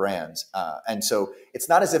across our brands, and so it's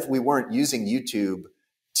not as if we weren't using YouTube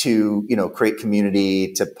to create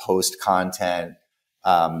community, to post content,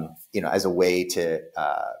 as a way to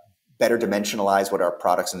better dimensionalize what our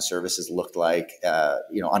products and services looked like,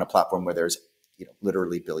 on a platform where there's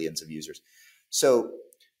literally billions of users. So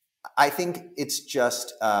I think it's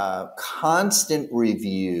just a constant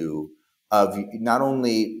review of not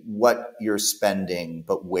only what you're spending,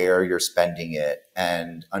 but where you're spending it,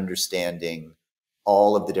 and understanding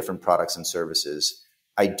all of the different products and services.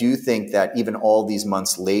 I do think that even all these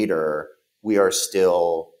months later, we are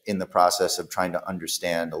still in the process of trying to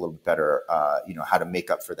understand a little bit better, how to make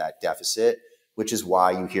up for that deficit, which is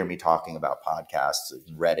why you hear me talking about podcasts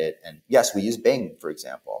and Reddit. And yes, we use Bing, for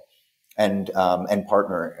example, and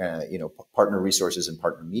partner, partner resources and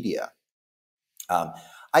partner media.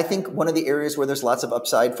 I think one of the areas where there's lots of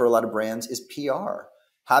upside for a lot of brands is PR.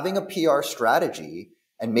 Having a PR strategy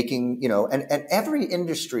and making, and every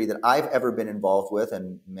industry that I've ever been involved with,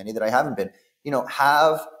 and many that I haven't been,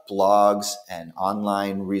 have blogs and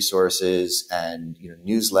online resources and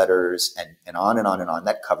newsletters and on and on and on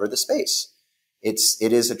that cover the space. It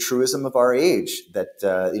is a truism of our age that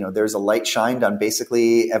there's a light shined on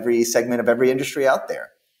basically every segment of every industry out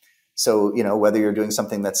there. So whether you're doing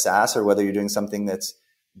something that's SaaS or whether you're doing something that's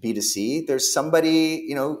B2C, there's somebody,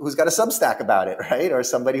 who's got a Substack about it, right? Or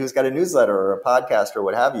somebody who's got a newsletter or a podcast or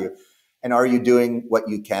what have you. And are you doing what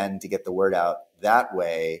you can to get the word out that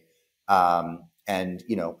way? And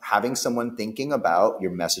having someone thinking about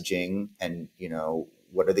your messaging and,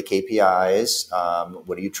 what are the KPIs?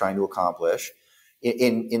 What are you trying to accomplish?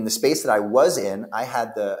 In the space that I was in, I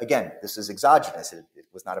had again, this is exogenous. It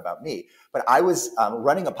was not about me, but I was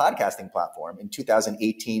running a podcasting platform in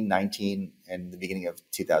 2018, 19, and the beginning of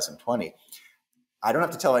 2020. I don't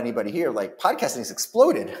have to tell anybody here, like, podcasting has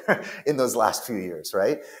exploded in those last few years,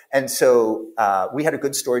 right? And so we had a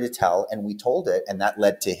good story to tell, and we told it, and that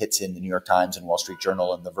led to hits in the New York Times and Wall Street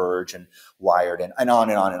Journal and The Verge and Wired and on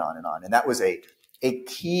and on and on and on. And that was a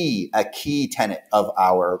key tenet of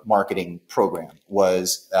our marketing program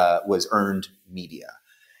was earned media.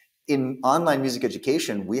 In online music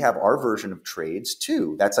education, we have our version of trades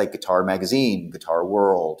too. That's like Guitar Magazine, Guitar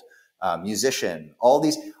World, Musician, all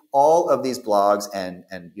of these blogs and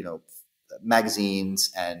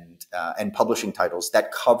magazines and publishing titles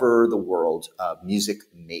that cover the world of music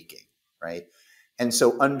making, right? And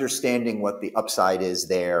so understanding what the upside is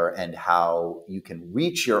there and how you can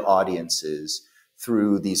reach your audiences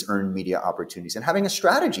through these earned media opportunities, and having a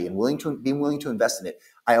strategy and being willing to invest in it,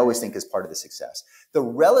 I always think is part of the success. The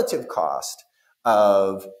relative cost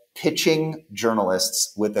of pitching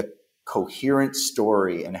journalists with a coherent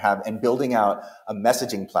story and building out a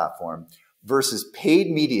messaging platform versus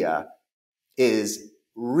paid media is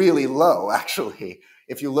really low, actually.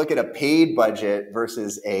 If you look at a paid budget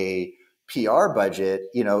versus a PR budget,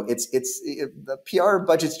 the PR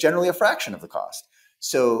budget's generally a fraction of the cost.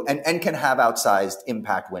 So, and can have outsized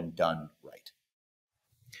impact when done right.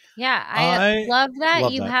 Yeah, I love that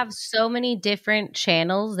love you that. have so many different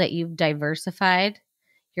channels that you've diversified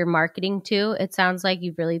your marketing to. It sounds like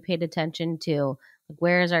you've really paid attention to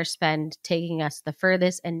where is our spend taking us the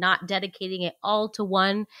furthest and not dedicating it all to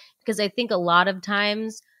one. Because I think a lot of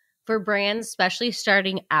times for brands, especially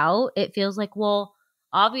starting out, it feels like, well,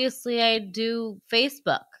 obviously I do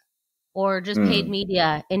Facebook. or just paid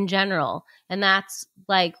media in general. And that's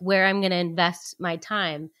like where I'm going to invest my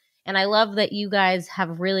time. And I love that you guys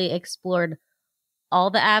have really explored all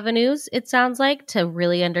the avenues, it sounds like, to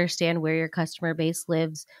really understand where your customer base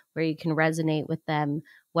lives, where you can resonate with them,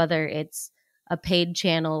 whether it's a paid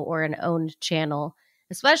channel or an owned channel,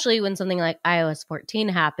 especially when something like iOS 14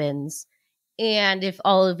 happens. And if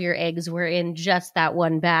all of your eggs were in just that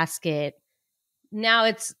one basket, now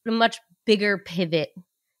it's a much bigger pivot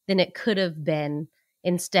than it could have been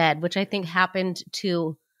instead, which I think happened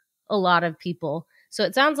to a lot of people. So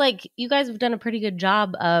it sounds like you guys have done a pretty good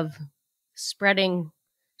job of spreading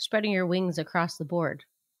your wings across the board.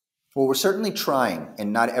 Well, we're certainly trying,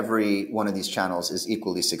 and not every one of these channels is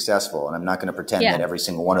equally successful. And I'm not going to pretend that every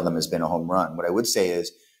single one of them has been a home run. What I would say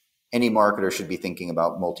is any marketer should be thinking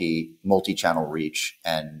about multi-channel reach.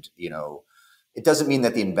 And, it doesn't mean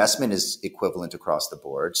that the investment is equivalent across the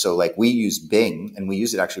board. So like we use Bing, and we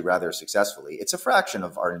use it actually rather successfully. It's a fraction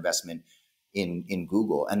of our investment in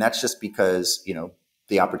Google. And that's just because,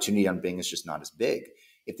 the opportunity on Bing is just not as big.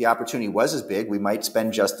 If the opportunity was as big, we might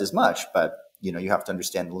spend just as much, but you have to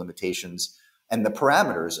understand the limitations and the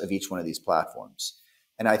parameters of each one of these platforms.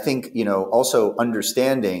 And I think, also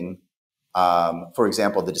understanding, for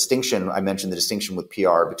example, I mentioned the distinction with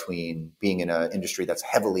PR between being in an industry that's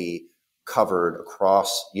heavily covered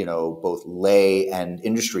across, both lay and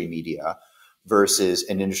industry media versus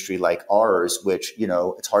an industry like ours, which,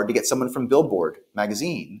 it's hard to get someone from Billboard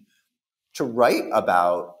magazine to write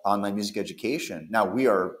about online music education. Now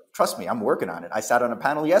trust me, I'm working on it. I sat on a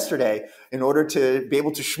panel yesterday in order to be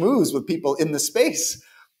able to schmooze with people in the space,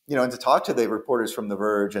 and to talk to the reporters from The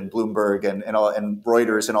Verge and Bloomberg and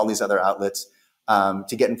Reuters and all these other outlets,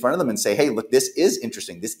 to get in front of them and say, hey, look, this is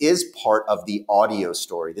interesting. This is part of the audio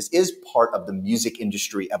story. This is part of the music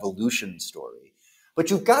industry evolution story. But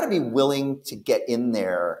you've got to be willing to get in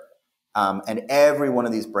there. And every one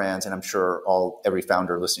of these brands, and I'm sure every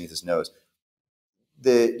founder listening to this knows,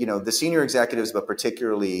 the senior executives, but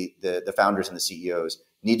particularly the founders and the CEOs,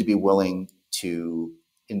 need to be willing to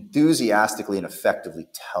enthusiastically and effectively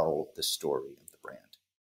tell the story of the brand.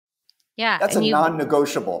 Yeah. That's a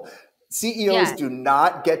non-negotiable. CEOs do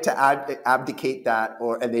not get to abdicate that,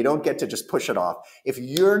 and they don't get to just push it off. If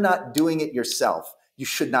you're not doing it yourself, you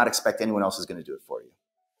should not expect anyone else is going to do it for you.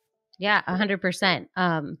 Yeah,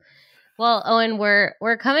 100%. Well, Owen,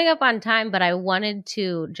 we're coming up on time, but I wanted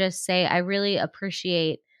to just say I really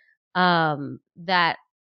appreciate that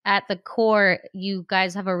at the core, you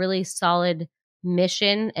guys have a really solid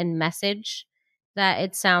mission and message that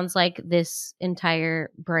it sounds like this entire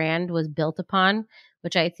brand was built upon,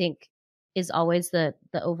 which I think is always the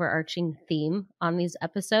overarching theme on these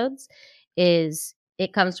episodes. Is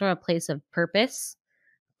it comes from a place of purpose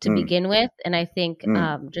to begin with. And I think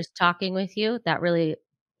just talking with you, that really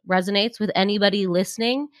resonates with anybody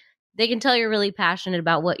listening. They can tell you're really passionate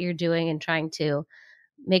about what you're doing and trying to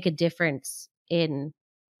make a difference in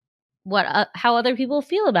how other people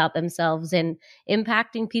feel about themselves and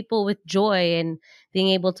impacting people with joy and being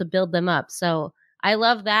able to build them up. So I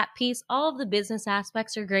love that piece. All of the business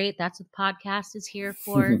aspects are great. That's what the podcast is here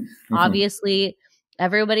for. Obviously,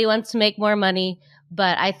 everybody wants to make more money,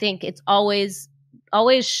 but I think it's always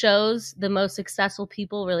shows the most successful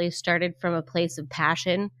people really started from a place of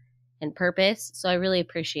passion and purpose. So I really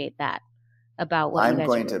appreciate that about what you guys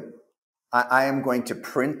are doing. I am going to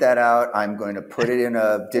print that out. I'm going to put it in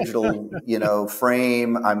a digital,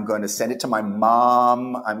 frame. I'm going to send it to my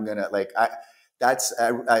mom. I'm going to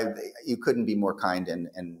you couldn't be more kind.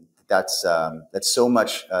 And that's so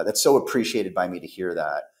much, that's so appreciated by me to hear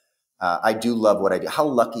that. I do love what I do. How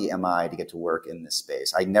lucky am I to get to work in this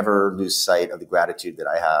space? I never lose sight of the gratitude that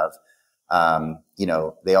I have.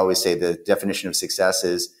 They always say the definition of success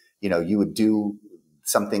is, you would do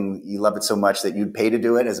something, you love it so much that you'd pay to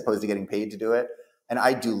do it as opposed to getting paid to do it. And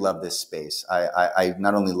I do love this space. I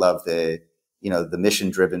not only love the mission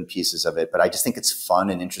driven pieces of it, but I just think it's fun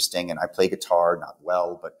and interesting. And I play guitar, not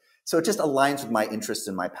well, but so it just aligns with my interests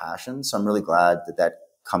and my passion. So I'm really glad that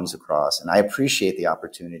comes across, and I appreciate the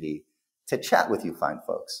opportunity to chat with you fine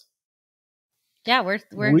folks. Yeah, we're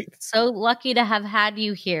so lucky to have had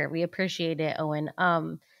you here. We appreciate it, Owen.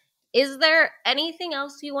 Is there anything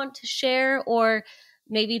else you want to share or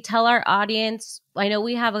maybe tell our audience? I know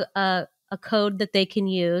we have a code that they can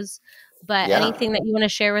use, but anything that you want to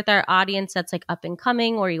share with our audience that's like up and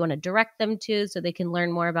coming, or you want to direct them to so they can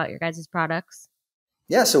learn more about your guys' products?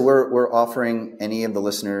 Yeah, so we're offering any of the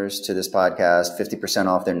listeners to this podcast 50%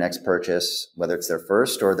 off their next purchase, whether it's their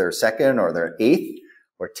first or their second or their 8th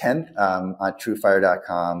or 10th on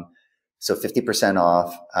TrueFire.com. So 50%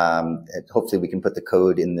 off. Hopefully we can put the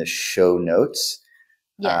code in the show notes.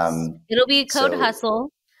 Yes. It'll be code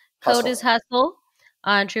hustle. Code is hustle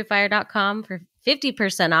on TrueFire.com for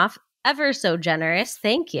 50% off. Ever so generous.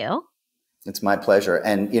 Thank you. It's my pleasure.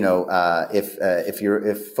 And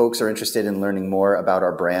if folks are interested in learning more about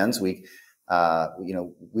our brands, we've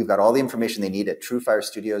got all the information they need at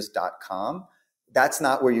TrueFireStudios.com. That's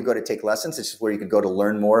not where you go to take lessons. It's just where you can go to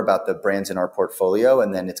learn more about the brands in our portfolio.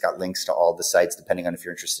 And then it's got links to all the sites, depending on if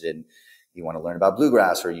you're interested in, you want to learn about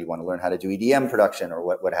bluegrass, or you want to learn how to do EDM production, or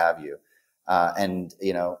what have you.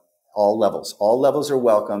 All levels are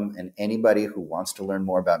welcome. And anybody who wants to learn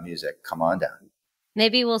more about music, come on down.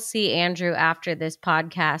 Maybe we'll see Andrew after this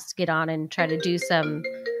podcast get on and try to do some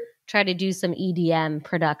EDM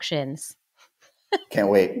productions. Can't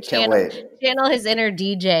wait. Channel his inner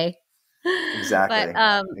DJ. Exactly.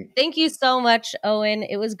 But thank you so much, Owen.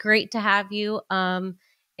 It was great to have you.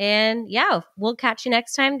 And yeah, we'll catch you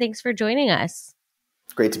next time. Thanks for joining us.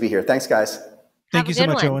 It's great to be here. Thanks, guys. Thank you so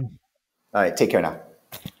much, Owen. All right. Take care now.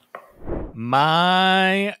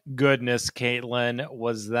 My goodness, Caitlin,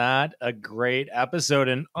 was that a great episode?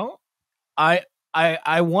 And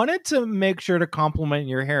I wanted to make sure to compliment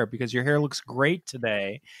your hair, because your hair looks great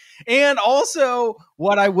today. And also,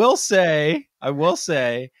 what I will say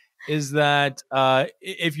is that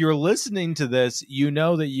if you're listening to this, you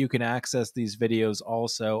know that you can access these videos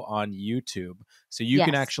also on YouTube. So you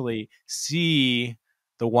can actually see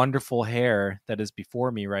the wonderful hair that is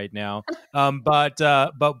before me right now. But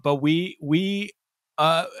Caitlin,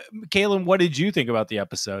 what did you think about the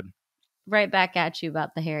episode? Right back at you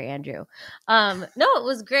about the hair, Andrew. No, it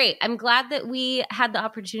was great. I'm glad that we had the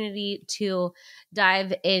opportunity to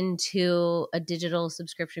dive into a digital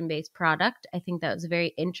subscription-based product. I think that was a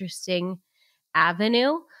very interesting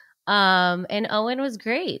avenue. And Owen was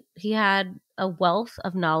great. He had a wealth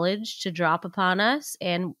of knowledge to drop upon us.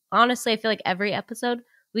 And honestly, I feel like every episode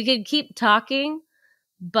we could keep talking,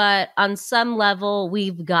 but on some level,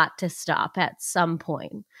 we've got to stop at some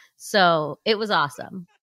point. So it was awesome.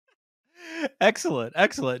 Excellent.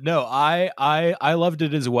 No, I loved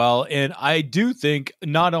it as well. And I do think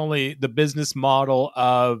not only the business model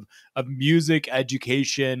of music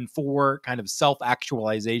education for kind of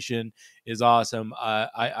self-actualization is awesome.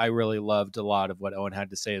 I really loved a lot of what Owen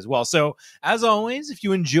had to say as well. So as always, if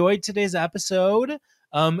you enjoyed today's episode,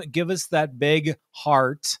 give us that big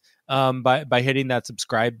heart by hitting that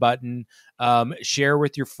subscribe button. Share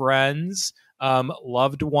with your friends,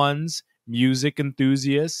 loved ones, music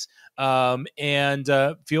enthusiasts, and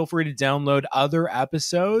feel free to download other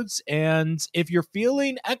episodes. And if you're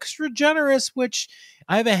feeling extra generous, which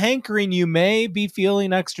I have a hankering you may be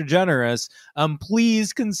feeling extra generous,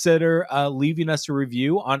 please consider leaving us a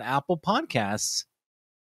review on Apple Podcasts.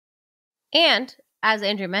 And as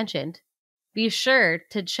Andrew mentioned, be sure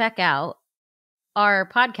to check out our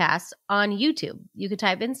podcast on YouTube. You could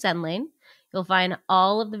type in Sendlane. You'll find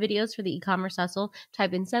all of the videos for the e-commerce hustle.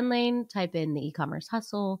 Type in Sendlane, type in the e-commerce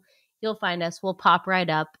hustle. You'll find us. We'll pop right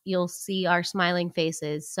up. You'll see our smiling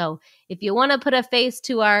faces. So if you want to put a face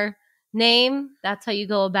to our name, that's how you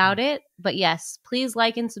go about it. But yes, please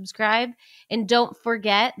like and subscribe. And don't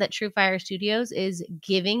forget that TrueFire Studios is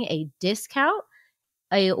giving a discount,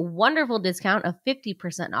 a wonderful discount of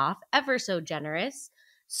 50% off, ever so generous.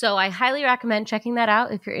 So I highly recommend checking that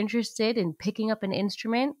out if you're interested in picking up an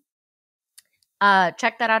instrument.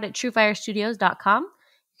 Check that out at TrueFireStudios.com. You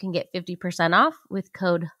can get 50% off with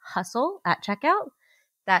code HUSTLE at checkout.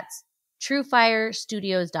 That's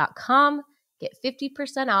TrueFireStudios.com. Get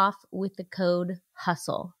 50% off with the code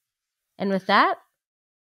HUSTLE. And with that,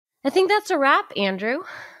 I think that's a wrap, Andrew.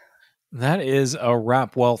 That is a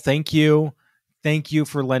wrap. Well, thank you. Thank you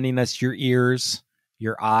for lending us your ears,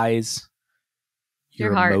 your eyes,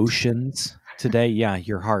 your emotions today. Yeah,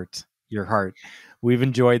 your heart. We've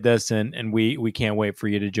enjoyed this, and we can't wait for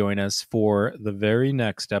you to join us for the very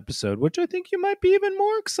next episode, which I think you might be even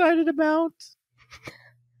more excited about.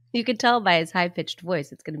 You could tell by his high-pitched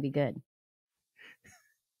voice it's going to be good.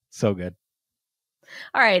 So good.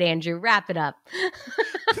 All right, Andrew, wrap it up.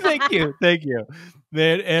 Thank you.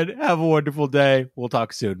 Man, and have a wonderful day. We'll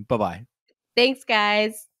talk soon. Bye-bye. Thanks,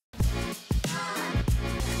 guys.